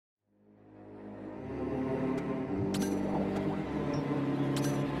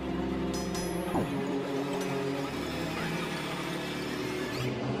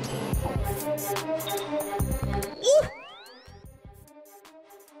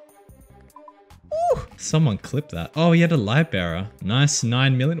Someone clipped that. Oh, he had a light bearer. Nice,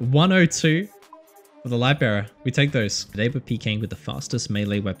 9 million. 102 for the light bearer. We take those. Today we're PKing with the fastest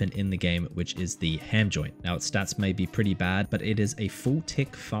melee weapon in the game, which is the ham joint. Now its stats may be pretty bad, but it is a full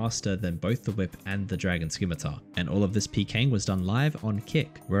tick faster than both the whip and the dragon scimitar. And all of this PKing was done live on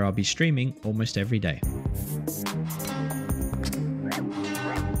Kick, where I'll be streaming almost every day.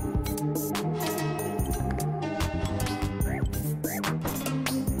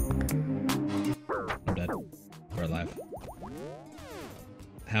 I'm dead. We're alive.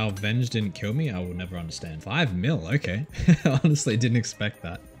 How Venge didn't kill me, I will never understand. 5 mil, okay. Honestly, didn't expect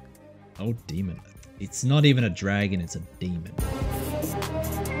that. Oh, demon. It's not even a dragon, it's a demon.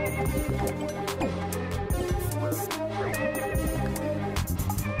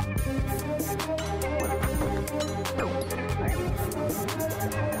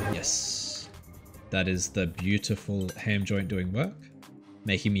 Yes. That is the beautiful ham joint doing work.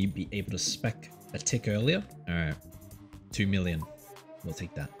 Making me be able to spec a tick earlier. Alright. 2 million. We'll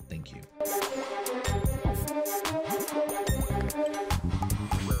take that. Thank you.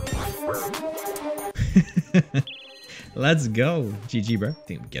 Let's go. GG, bro. I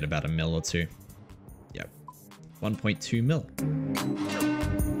think we get about a mil or two. Yep. 1.2 mil.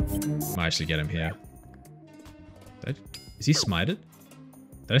 Might actually get him here. Is he smited?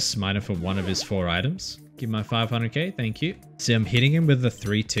 Did I smite him for one of his 4 items? Give my 500k, thank you. See, I'm hitting him with a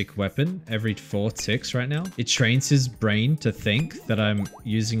 3-tick weapon every 4 ticks right now. It trains his brain to think that I'm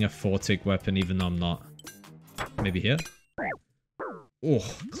using a 4-tick weapon even though I'm not. Maybe here? Oh,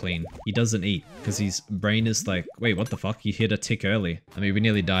 clean. He doesn't eat because his brain is like, wait, what the fuck? You hit a tick early. I mean, we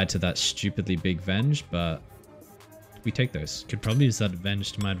nearly died to that stupidly big Venge, but we take those. Could probably use that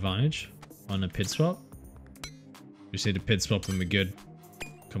Venge to my advantage on a pit swap. We just need a pit swap and we're good.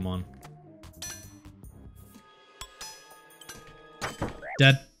 Come on.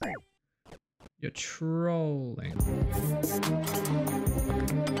 Dead. You're trolling.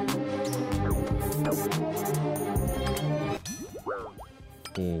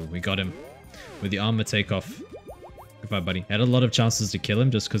 Oh, we got him. With the armor takeoff. Goodbye, buddy. Had a lot of chances to kill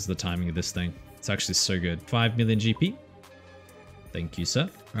him just because of the timing of this thing. It's actually so good. 5 million GP. Thank you, sir.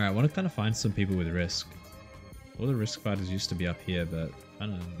 Alright, I want to kind of find some people with risk. All the risk fighters used to be up here, but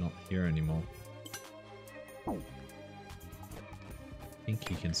kind of not here anymore. I think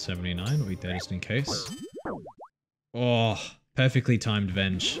he can 79. Wait there just in case. Oh, perfectly timed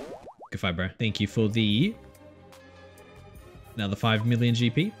Venge. Goodbye, bro. Thank you for the... Now the 5 million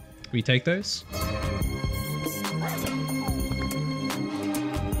GP. We take those.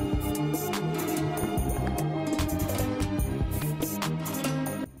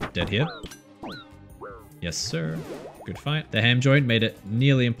 Dead here. Yes, sir. Good fight. The ham joint made it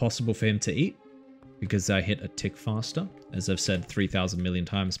nearly impossible for him to eat because I hit a tick faster, as I've said 3,000 million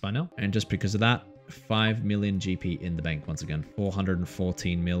times by now. And just because of that, 5 million GP in the bank once again.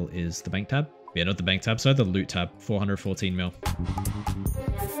 414 mil is the bank tab. Yeah, not the bank tab, sorry, the loot tab. 414 mil.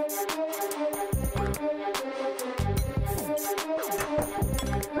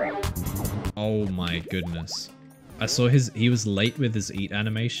 Oh my goodness. I saw he was late with his eat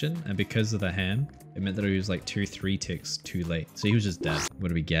animation, and because of the ham, it meant that he was like 2-3 ticks too late. So he was just dead. What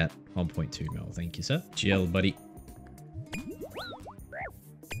do we get? 1.2 mil. Thank you, sir. GL, buddy.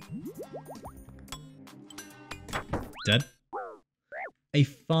 Dead. A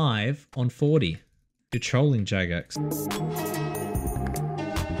 5 on 40. You're trolling, Jagex.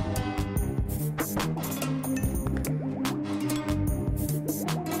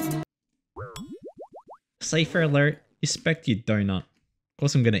 Safer alert. You spec you donut. Of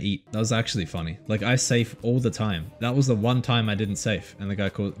course I'm gonna eat. That was actually funny. Like, I safe all the time. That was the one time I didn't safe, and the guy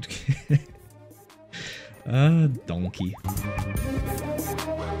called... donkey.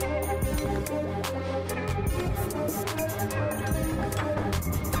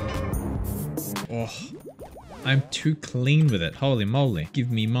 Oh, I'm too clean with it. Holy moly. Give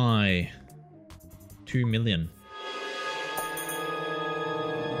me my 2 million.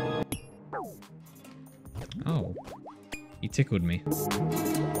 Oh, he tickled me. What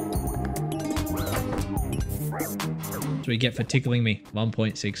do we get for tickling me?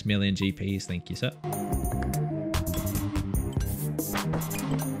 1.6 million GPs. Thank you, sir.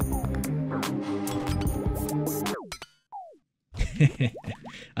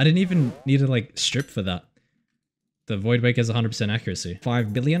 I didn't even need to like strip for that. The Void Wake has 100% accuracy.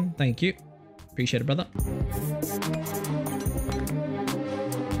 5 billion, thank you. Appreciate it, brother.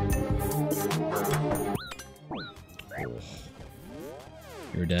 Oh.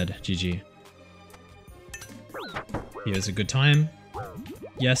 You're dead, GG. Here's a good time.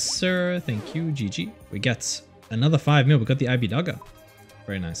 Yes, sir, thank you, GG. We get another 5 mil, we got the IB Dagger.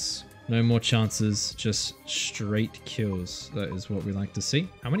 Very nice. No more chances, just straight kills. That is what we like to see.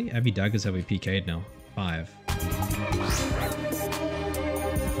 How many Abbey Daggers have we PK'd now? 5.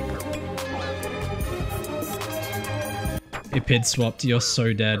 It pid swapped. You're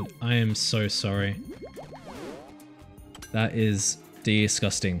so dead. I am so sorry. That is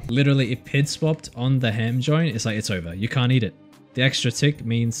disgusting. Literally, it pid swapped on the ham joint. It's like, it's over. You can't eat it. The extra tick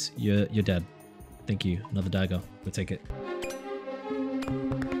means you're dead. Thank you. Another dagger. We'll take it.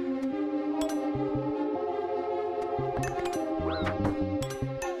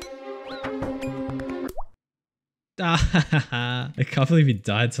 I can't believe he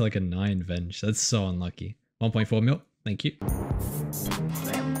died to like a 9 Venge. That's so unlucky. 1.4 mil. Thank you.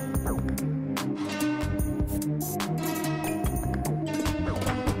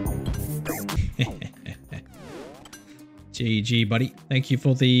 GG, buddy. Thank you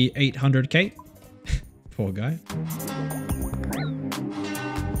for the 800k. Poor guy.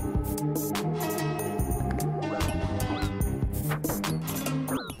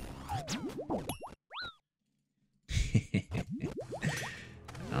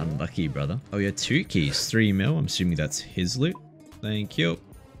 Unlucky, brother. Oh, yeah, 2 keys, 3 mil. I'm assuming that's his loot. Thank you.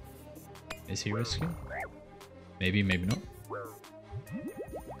 Is he risking? Maybe, maybe not.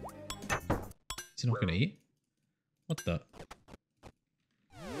 Is he not gonna eat? What the?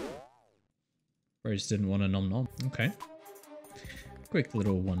 Bro just didn't want a nom nom. Okay. Quick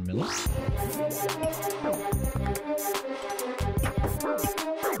little 1 mil.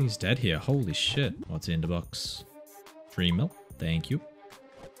 He's dead here. Holy shit. What's in the box? 3 mil. Thank you.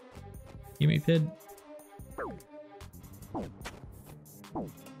 Give me pid.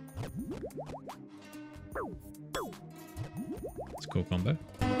 It's a cool combo.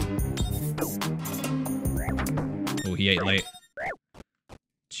 Oh, he ate late.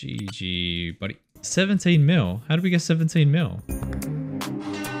 GG, buddy. 17 mil? How did we get 17 mil?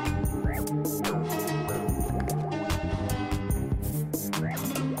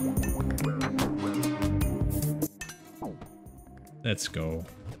 Let's go.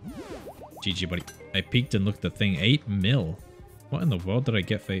 GG, buddy. I peeked and looked at the thing. 8 mil. What in the world did I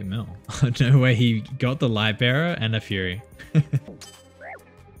get for 8 mil? No way, he got the Light Bearer and a Fury.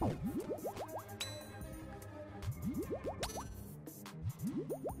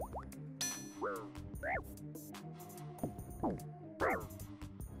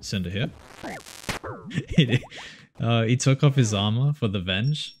 Send it here. He took off his armor for the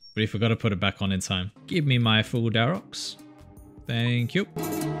Venge, but he forgot to put it back on in time. Give me my full Darox. Thank you.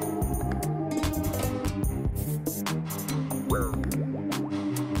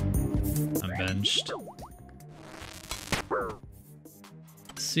 I'm Venged.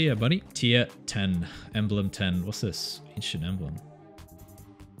 See ya, buddy. Tier 10. Emblem 10. What's this? Ancient Emblem.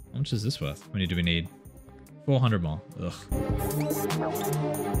 How much is this worth? How many do we need? 400 more. Ugh.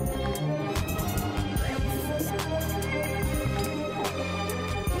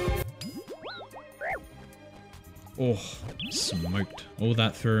 Oh, smoked. All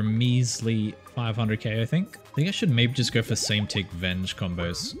that for a measly 500k, I think. I think I should maybe just go for same tick Venge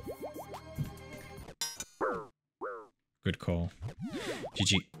combos. Good call.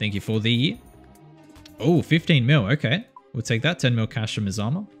 GG. Thank you for the... Oh, 15 mil. Okay. We'll take that. 10 mil cash from his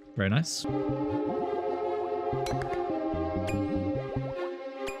armor. Very nice.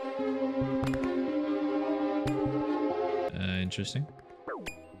 Interesting.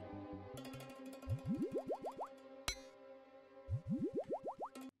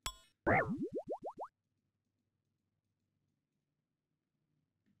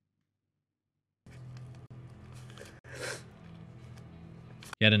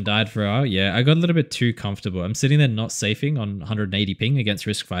 He hadn't died for a while. Yeah, I got a little bit too comfortable. I'm sitting there not safing on 180 ping against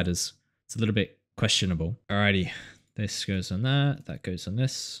Risk Fighters. It's a little bit questionable. Alrighty. This goes on that. That goes on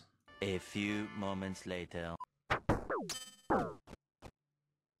this. A few moments later.